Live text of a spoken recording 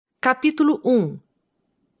Capítulo 1.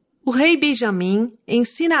 O rei Benjamim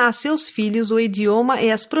ensina a seus filhos o idioma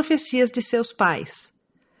e as profecias de seus pais.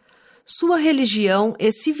 Sua religião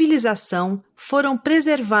e civilização foram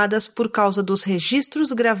preservadas por causa dos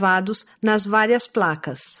registros gravados nas várias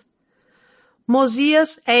placas.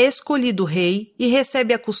 Mosias é escolhido rei e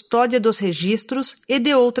recebe a custódia dos registros e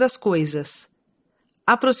de outras coisas.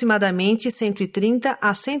 Aproximadamente 130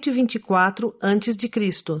 a 124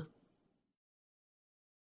 a.C.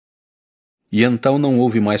 E então não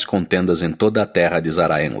houve mais contendas em toda a terra de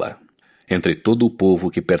Zaraenla, entre todo o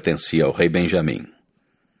povo que pertencia ao rei Benjamim.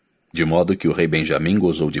 De modo que o rei Benjamim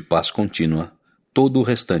gozou de paz contínua todo o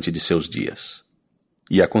restante de seus dias.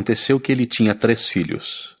 E aconteceu que ele tinha 3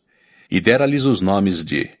 filhos, e dera-lhes os nomes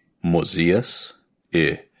de Mosias,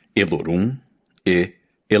 e Elorum, e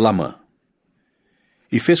Elamã.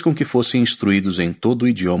 E fez com que fossem instruídos em todo o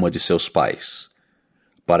idioma de seus pais,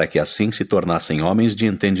 para que assim se tornassem homens de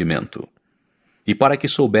entendimento, e para que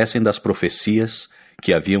soubessem das profecias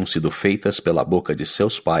que haviam sido feitas pela boca de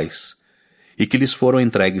seus pais, e que lhes foram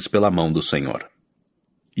entregues pela mão do Senhor.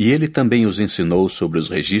 E ele também os ensinou sobre os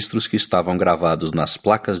registros que estavam gravados nas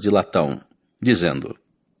placas de latão, dizendo: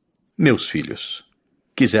 Meus filhos,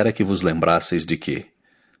 quisera que vos lembrasseis de que,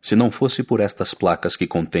 se não fosse por estas placas que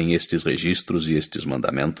contêm estes registros e estes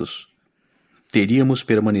mandamentos, teríamos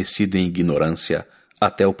permanecido em ignorância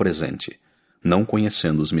até o presente, não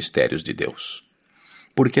conhecendo os mistérios de Deus.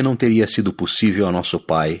 Porque não teria sido possível a nosso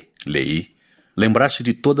pai, Leí, lembrar-se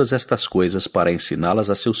de todas estas coisas para ensiná-las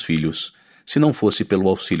a seus filhos, se não fosse pelo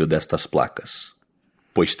auxílio destas placas.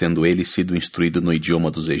 Pois tendo ele sido instruído no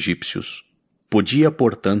idioma dos egípcios, podia,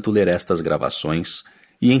 portanto, ler estas gravações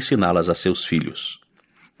e ensiná-las a seus filhos,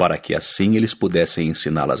 para que assim eles pudessem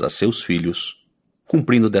ensiná-las a seus filhos,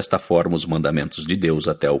 cumprindo desta forma os mandamentos de Deus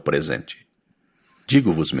até o presente.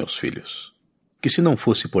 Digo-vos, meus filhos, que se não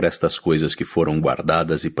fosse por estas coisas que foram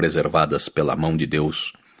guardadas e preservadas pela mão de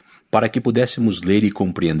Deus, para que pudéssemos ler e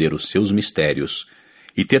compreender os seus mistérios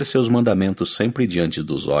e ter seus mandamentos sempre diante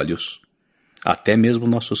dos olhos, até mesmo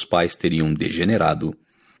nossos pais teriam degenerado,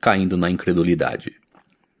 caindo na incredulidade.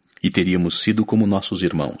 E teríamos sido como nossos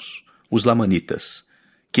irmãos, os lamanitas,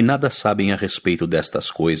 que nada sabem a respeito destas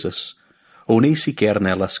coisas, ou nem sequer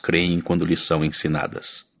nelas creem quando lhes são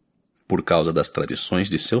ensinadas, por causa das tradições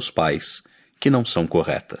de seus pais, que não são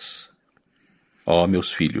corretas. Ó,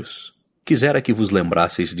 meus filhos, quisera que vos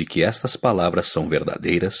lembrasseis de que estas palavras são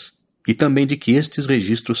verdadeiras e também de que estes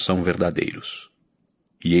registros são verdadeiros.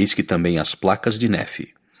 E eis que também as placas de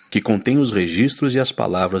Nefe, que contêm os registros e as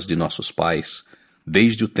palavras de nossos pais,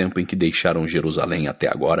 desde o tempo em que deixaram Jerusalém até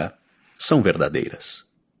agora, são verdadeiras.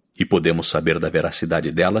 E podemos saber da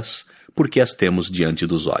veracidade delas, porque as temos diante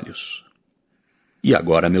dos olhos. E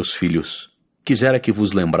agora, meus filhos, quisera que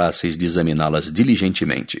vos lembrasseis de examiná-las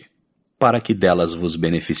diligentemente, para que delas vos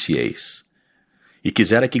beneficieis. E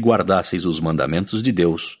quisera que guardasseis os mandamentos de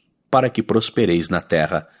Deus, para que prospereis na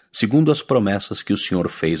terra, segundo as promessas que o Senhor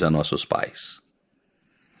fez a nossos pais.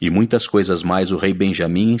 E muitas coisas mais o rei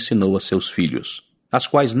Benjamim ensinou a seus filhos, as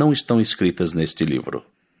quais não estão escritas neste livro.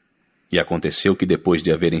 E aconteceu que depois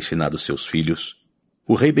de haver ensinado seus filhos,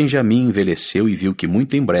 o rei Benjamim envelheceu e viu que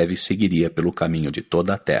muito em breve seguiria pelo caminho de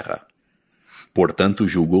toda a terra. Portanto,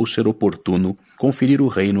 julgou ser oportuno conferir o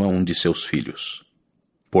reino a um de seus filhos.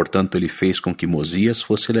 Portanto, ele fez com que Mosias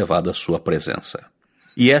fosse levado à sua presença.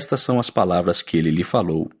 E estas são as palavras que ele lhe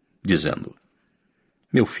falou, dizendo: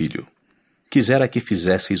 Meu filho, quisera que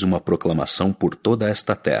fizesseis uma proclamação por toda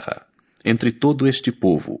esta terra, entre todo este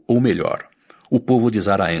povo, ou melhor, o povo de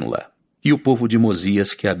Zaraenla, e o povo de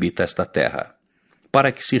Mosias que habita esta terra,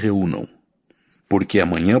 para que se reúnam. Porque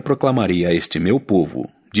amanhã proclamarei a este meu povo,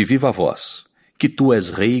 de viva voz, que tu és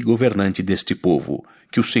rei e governante deste povo,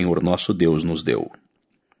 que o Senhor nosso Deus nos deu.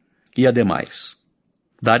 E ademais,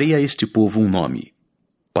 darei a este povo um nome,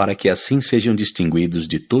 para que assim sejam distinguidos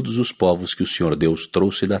de todos os povos que o Senhor Deus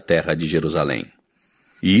trouxe da terra de Jerusalém.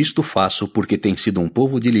 E isto faço porque tem sido um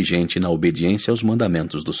povo diligente na obediência aos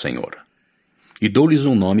mandamentos do Senhor. E dou-lhes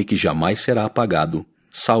um nome que jamais será apagado,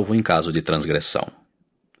 salvo em caso de transgressão.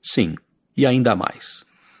 Sim, e ainda mais.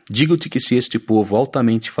 Digo-te que se este povo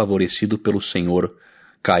altamente favorecido pelo Senhor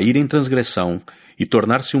cair em transgressão e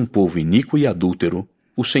tornar-se um povo iníquo e adúltero,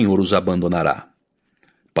 o Senhor os abandonará,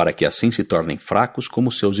 para que assim se tornem fracos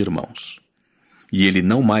como seus irmãos. E ele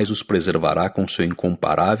não mais os preservará com seu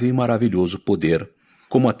incomparável e maravilhoso poder,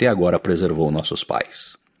 como até agora preservou nossos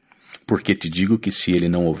pais. Porque te digo que se ele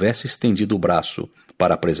não houvesse estendido o braço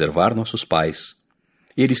para preservar nossos pais,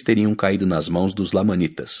 eles teriam caído nas mãos dos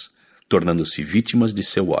lamanitas, tornando-se vítimas de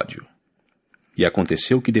seu ódio. E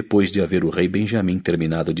aconteceu que depois de haver o rei Benjamim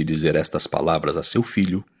terminado de dizer estas palavras a seu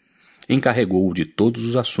filho, encarregou-o de todos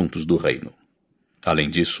os assuntos do reino. Além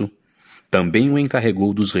disso, também o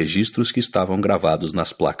encarregou dos registros que estavam gravados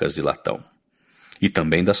nas placas de latão, e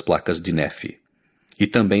também das placas de Nefe, e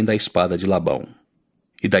também da espada de Labão,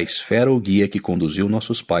 e da esfera ou guia que conduziu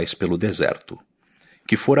nossos pais pelo deserto,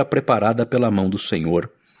 que fora preparada pela mão do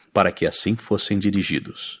Senhor para que assim fossem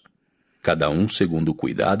dirigidos, cada um segundo o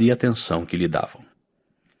cuidado e atenção que lhe davam.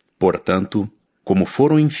 Portanto, como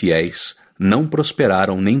foram infiéis, não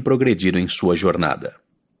prosperaram nem progrediram em sua jornada,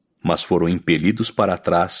 mas foram impelidos para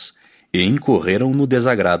trás e incorreram no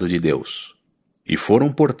desagrado de Deus, e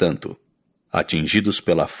foram, portanto, atingidos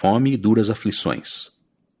pela fome e duras aflições,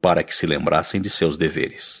 para que se lembrassem de seus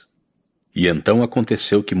deveres. E então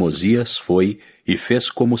aconteceu que Mosias foi e fez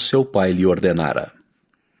como seu pai lhe ordenara,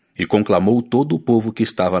 e conclamou todo o povo que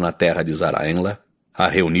estava na terra de Zaraenla a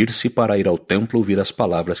reunir-se para ir ao templo ouvir as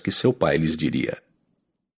palavras que seu pai lhes diria.